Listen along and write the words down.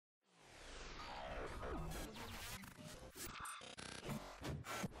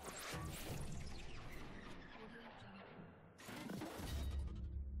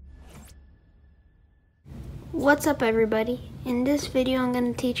What's up everybody? In this video I'm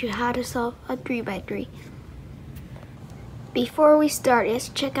going to teach you how to solve a 3x3. Before we start, let's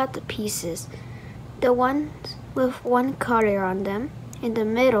check out the pieces. The ones with one color on them in the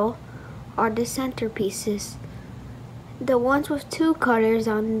middle are the center pieces. The ones with two colors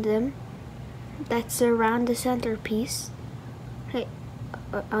on them that surround the centerpiece right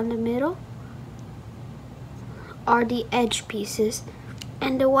on the middle are the edge pieces,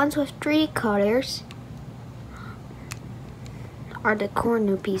 and the ones with three colors are the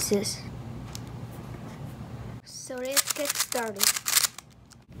corner pieces. So let's get started.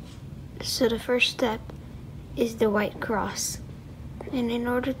 So the first step is the white cross. And in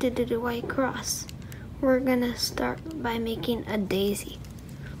order to do the white cross, we're gonna start by making a daisy.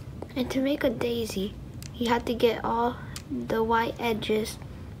 And to make a daisy, you have to get all the white edges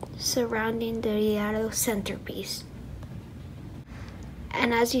surrounding the yellow centerpiece.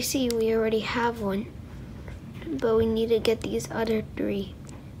 And as you see, we already have one, but we need to get these other three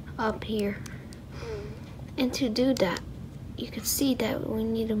up here. And to do that, you can see that we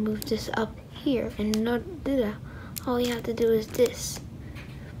need to move this up here, and in order to do that, all you have to do is this.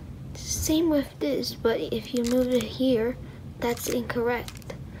 Same with this, but if you move it here, that's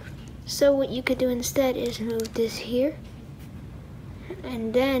incorrect. So what you could do instead is move this here,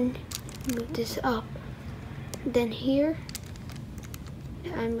 and then move this up. Then here,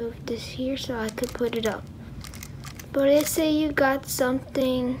 I moved this here so I could put it up. But let's say you got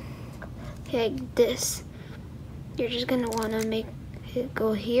something like this. You're just gonna wanna make it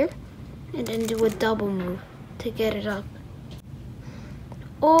go here and then do a double move to get it up.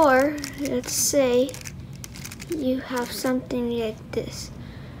 Or let's say you have something like this.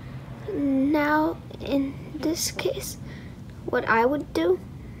 Now in this case, what I would do,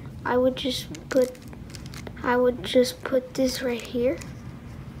 I would just put this right here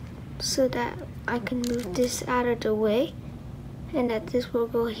so that I can move this out of the way and that this will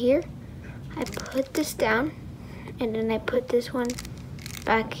go here. I put this down and then I put this one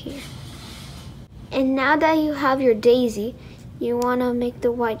back here. And now that you have your daisy, you want to make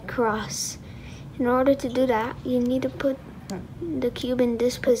the white cross. In order to do that, you need to put the cube in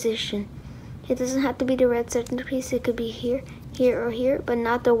this position. It doesn't have to be the red centerpiece, it could be here, here, or here, but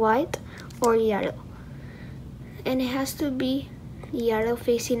not the white or yellow. And it has to be yellow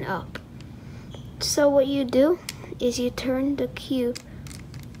facing up. So what you do is you turn the cube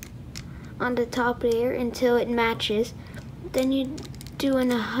on the top layer until it matches. Then you do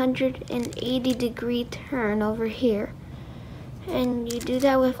an 180-degree turn over here. And you do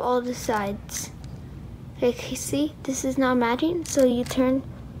that with all the sides. Like you see, this is not matching, so you turn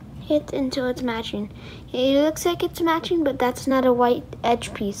it until it's matching. It looks like it's matching, but that's not a white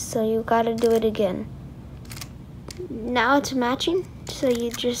edge piece, so you gotta do it again. Now it's matching, so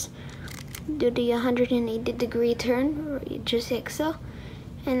you just do the 180-degree turn, just like so.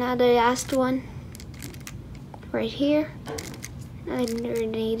 And now the last one, right here,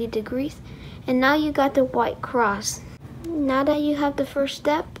 180 degrees. And now you got the white cross. Now that you have the first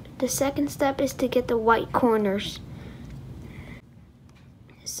step, the second step is to get the white corners.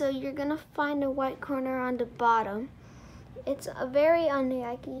 So you're gonna find a white corner on the bottom. It's a very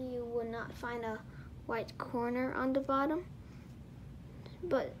unlikely you will not find a white corner on the bottom,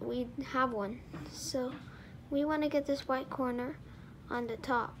 but we have one. So we want to get this white corner on the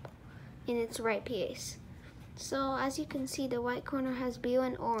top in its right place. So as you can see, the white corner has blue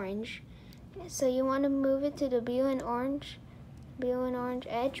and orange. So you want to move it to the blue and orange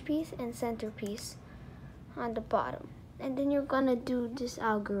edge piece and center piece on the bottom. And then you're gonna do this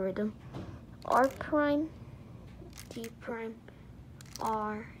algorithm: R prime, D prime,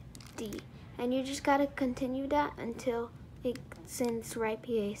 R, D. And you just gotta continue that until it's in its right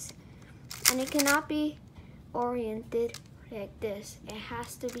place. And it cannot be oriented like this. It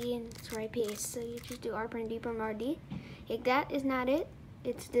has to be in its right place. So you just do R prime, D prime, R, D. If that is not it,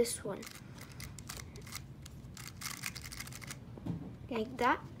 it's this one. Like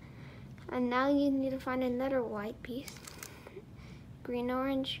that. And now you need to find another white piece. Green,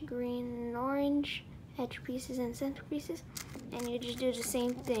 orange, edge pieces and center pieces. And you just do the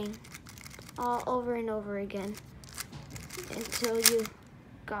same thing all over and over again until you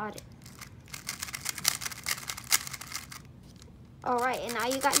got it. Alright, and now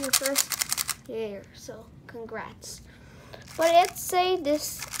you got your first layer, so congrats. But let's say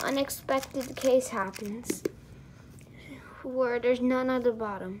this unexpected case happens where there's none at the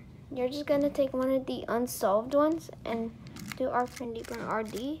bottom. You're just gonna take one of the unsolved ones and do R prime, D prime,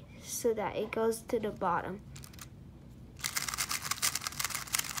 RD so that it goes to the bottom.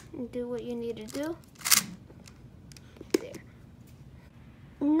 And do what you need to do. There.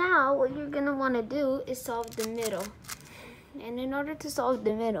 Now what you're gonna want to do is solve the middle. And in order to solve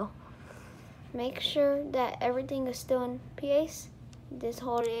the middle, make sure that everything is still in place. This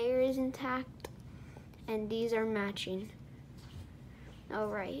whole layer is intact and these are matching.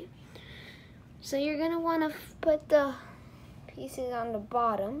 Alright, so you're gonna want to put the pieces on the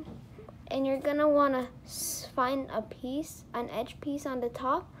bottom, and you're gonna want to find a piece, an edge piece on the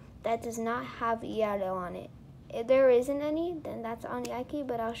top that does not have yellow on it. If there isn't any, then that's on the key,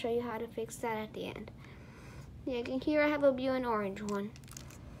 but I'll show you how to fix that at the end. Yeah, here I have a blue and orange one.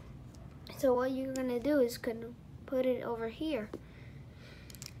 So what you're gonna do is gonna put it over here.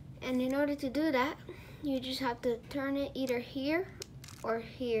 And in order to do that, you just have to turn it either here or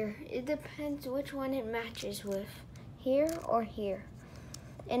here. It depends which one it matches with, here or here.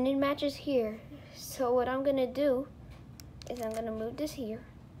 And it matches here. So what I'm gonna do is I'm gonna move this here,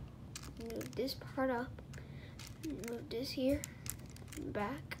 move this part up, move this here,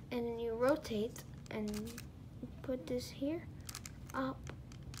 back, and then you rotate and put this here, up,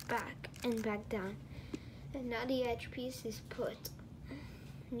 back, and back down. And now the edge piece is put.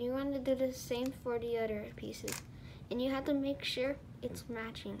 You want to do the same for the other pieces. And you have to make sure it's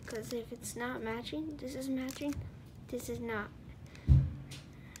matching, because if it's not matching, this is matching, this is not.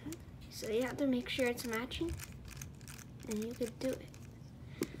 So you have to make sure it's matching, and you could do it.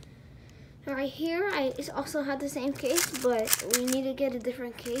 Right here, I also have the same case, but we need to get a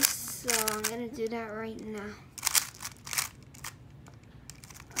different case, so I'm gonna do that right now.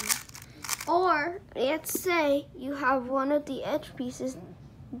 Or let's say you have one of the edge pieces,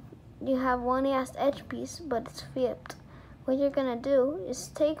 you have one last edge piece, but it's flipped. What you're gonna do is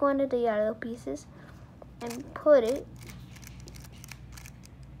take one of the yellow pieces and put it,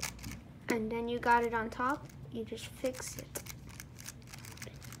 and then you got it on top, you just fix it.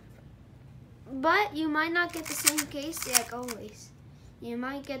 But you might not get the same case like always. You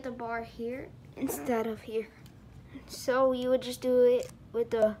might get the bar here instead of here. So you would just do it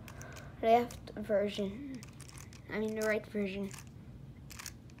with the left version. I mean the right version.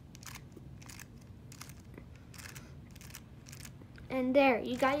 And there,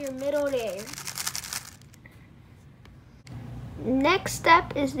 you got your middle layer. Next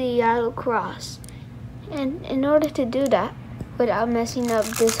step is the yellow cross. And in order to do that, without messing up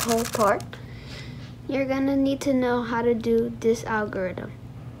this whole part, you're gonna need to know how to do this algorithm.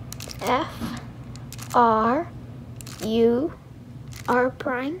 F, R, U, R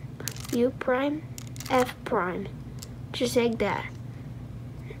prime, U prime, F prime. Just like that.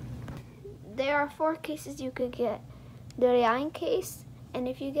 There are 4 cases you could get. The line case, and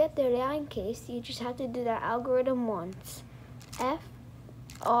if you get the line case, you just have to do that algorithm once. F,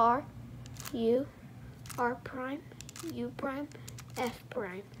 R, U, R prime, U prime, F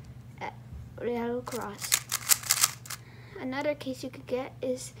prime. Yellow cross. Another case you could get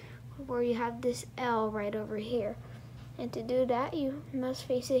is where you have this L right over here. And to do that, you must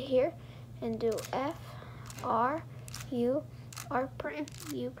face it here and do F, R, U, R prime,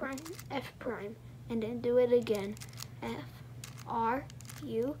 U prime, F prime. And then do it again. F, R,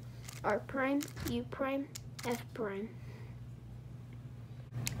 U, R prime, U prime, F prime.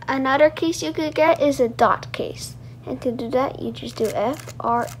 Another case you could get is a dot case. And to do that, you just do F,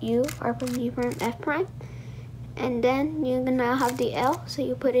 R, U, R prime, U prime, F prime. And then you're gonna have the L, so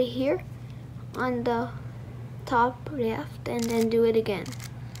you put it here on the top left, and then do it again.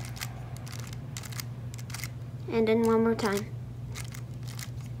 And then one more time.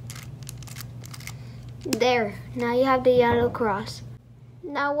 There, now you have the yellow cross.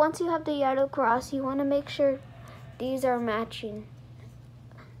 Now once you have the yellow cross, you want to make sure these are matching.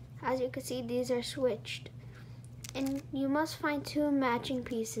 As you can see, these are switched. And you must find 2 matching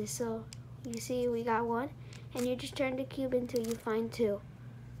pieces. So you see we got 1, and you just turn the cube until you find 2.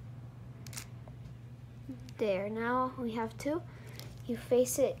 There, now we have 2. You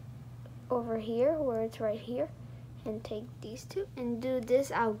face it over here where it's right here, and take these 2 and do this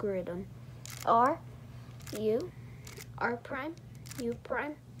algorithm. R, U, R prime, U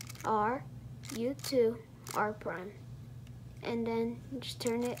prime, R, U2, R prime. And then just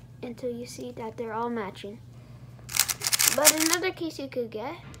turn it until you see that they're all matching. But another case you could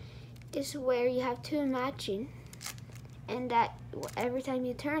get is where you have 2 matching, and that every time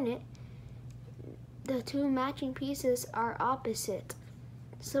you turn it, the 2 matching pieces are opposite.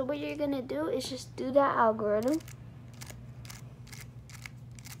 So what you're gonna do is just do that algorithm,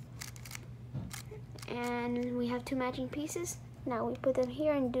 and we have 2 matching pieces. Now we put them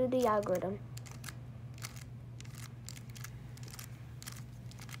here and do the algorithm.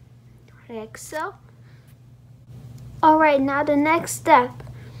 Like so. Alright, now the next step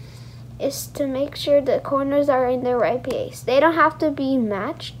is to make sure the corners are in the right place. They don't have to be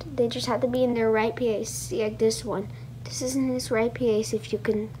matched. They just have to be in their right place. See, like this one. This is in its right place, if you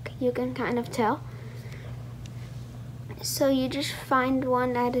can kind of tell. So you just find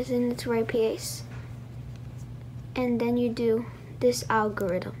one that is in its right place, and then you do this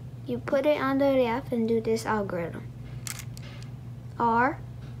algorithm. You put it on the F and do this algorithm. R,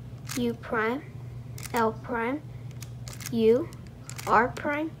 U prime, L prime, U, R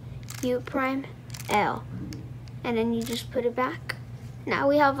prime, U prime, L. And then you just put it back. Now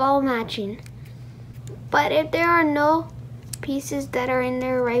we have all matching. But if there are no pieces that are in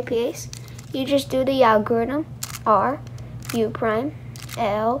their right place, you just do the algorithm. R, U prime,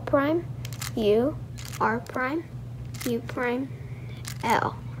 L prime, U, R prime, U prime,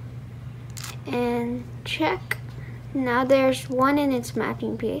 L. And check. Now there's one in its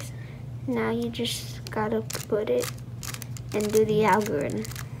matching place. Now you just gotta put it and do the algorithm.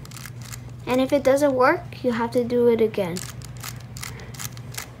 And if it doesn't work, you have to do it again.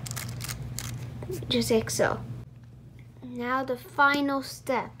 Just like so. Now the final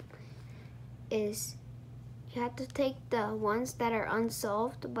step is you have to take the ones that are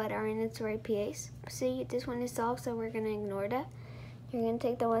unsolved but are in its right place. See, this one is solved, so we're gonna ignore that. You're gonna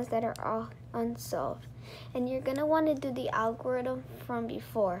take the ones that are all unsolved. And you're gonna wanna do the algorithm from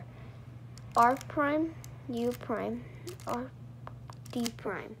before. R prime, U prime, R, D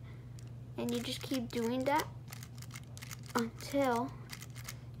prime. And you just keep doing that until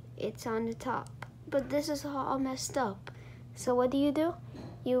it's on the top. But this is all messed up. So what do?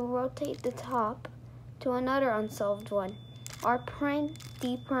 You rotate the top to another unsolved one. R prime,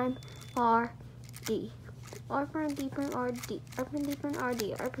 D prime, R, D. R prime, D prime, R, D. R prime, D prime, R,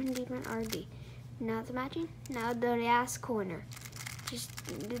 D. R prime, D prime, R, D. Now it's matching. Now the last corner. Just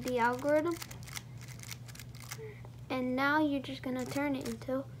do the algorithm. And now you're just gonna turn it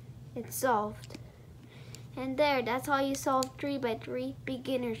until it's solved. And there, that's how you solve 3x3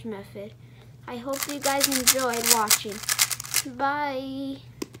 beginner's method. I hope you guys enjoyed watching. Bye.